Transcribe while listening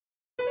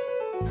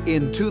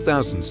In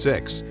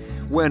 2006,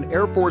 when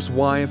Air Force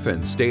wife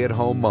and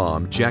stay-at-home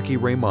mom Jackie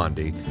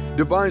Raimondi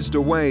devised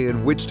a way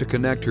in which to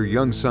connect her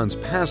young son's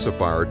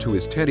pacifier to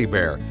his teddy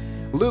bear,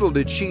 little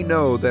did she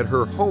know that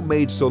her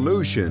homemade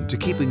solution to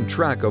keeping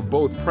track of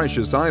both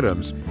precious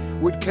items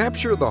would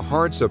capture the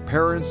hearts of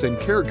parents and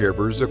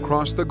caregivers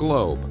across the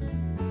globe.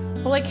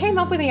 Well, I came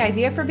up with the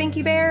idea for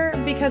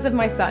BinkiBear because of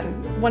my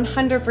son,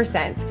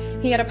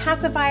 100%. He had a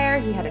pacifier,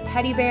 he had a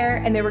teddy bear,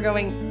 and they were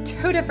going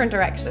two different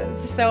directions.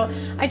 So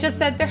I just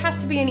said there has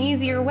to be an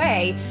easier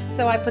way.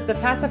 So I put the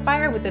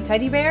pacifier with the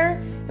teddy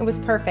bear. It was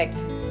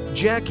perfect.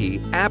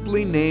 Jackie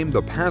aptly named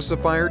the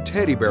pacifier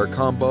teddy bear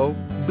combo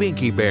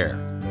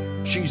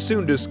BinkiBear. She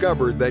soon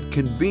discovered that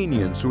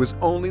convenience was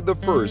only the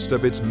first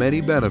of its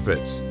many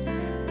benefits.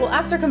 Well,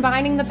 after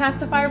combining the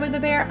pacifier with the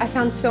bear, I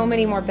found so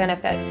many more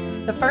benefits.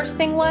 The first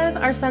thing was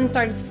our son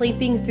started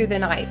sleeping through the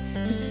night.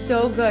 It was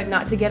so good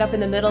not to get up in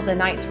the middle of the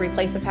night to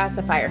replace the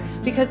pacifier.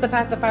 Because the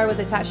pacifier was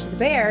attached to the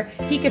bear,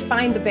 he could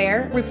find the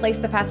bear, replace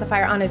the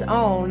pacifier on his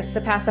own.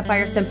 The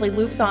pacifier simply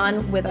loops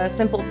on with a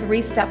simple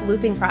 3-step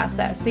looping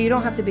process, so you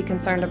don't have to be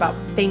concerned about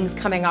things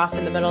coming off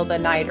in the middle of the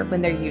night or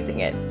when they're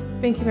using it.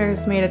 BinkiBear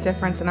has made a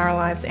difference in our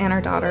lives and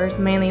our daughters,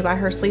 mainly by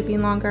her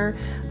sleeping longer.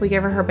 We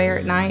give her bear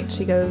at night.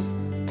 She goes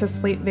to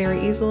sleep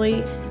very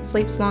easily,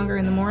 sleeps longer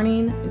in the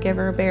morning. We give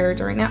her a bear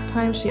during nap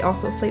time. She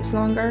also sleeps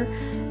longer.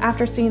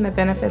 After seeing the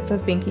benefits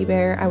of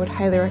BinkiBear, I would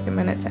highly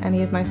recommend it to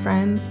any of my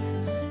friends.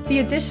 The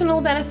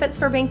additional benefits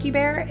for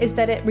BinkiBear is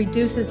that it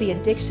reduces the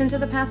addiction to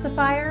the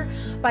pacifier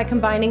by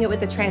combining it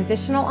with a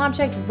transitional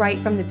object right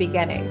from the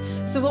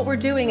beginning. So what we're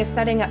doing is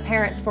setting up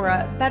parents for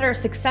a better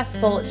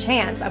successful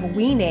chance of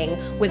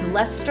weaning with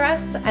less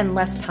stress and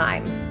less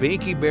time.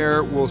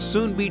 BinkiBear will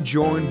soon be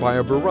joined by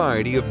a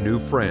variety of new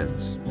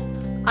friends.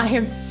 I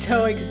am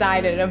so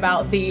excited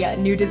about the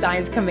new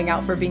designs coming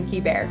out for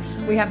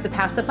BinkiBear. We have the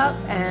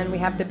Pacipup and we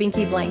have the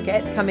Binky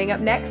Blanket coming up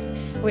next.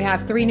 We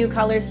have 3 new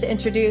colors to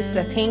introduce,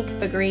 the pink,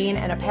 the green,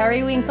 and a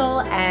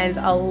periwinkle, and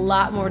a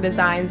lot more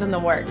designs in the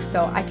works.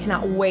 So I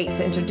cannot wait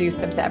to introduce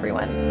them to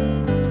everyone.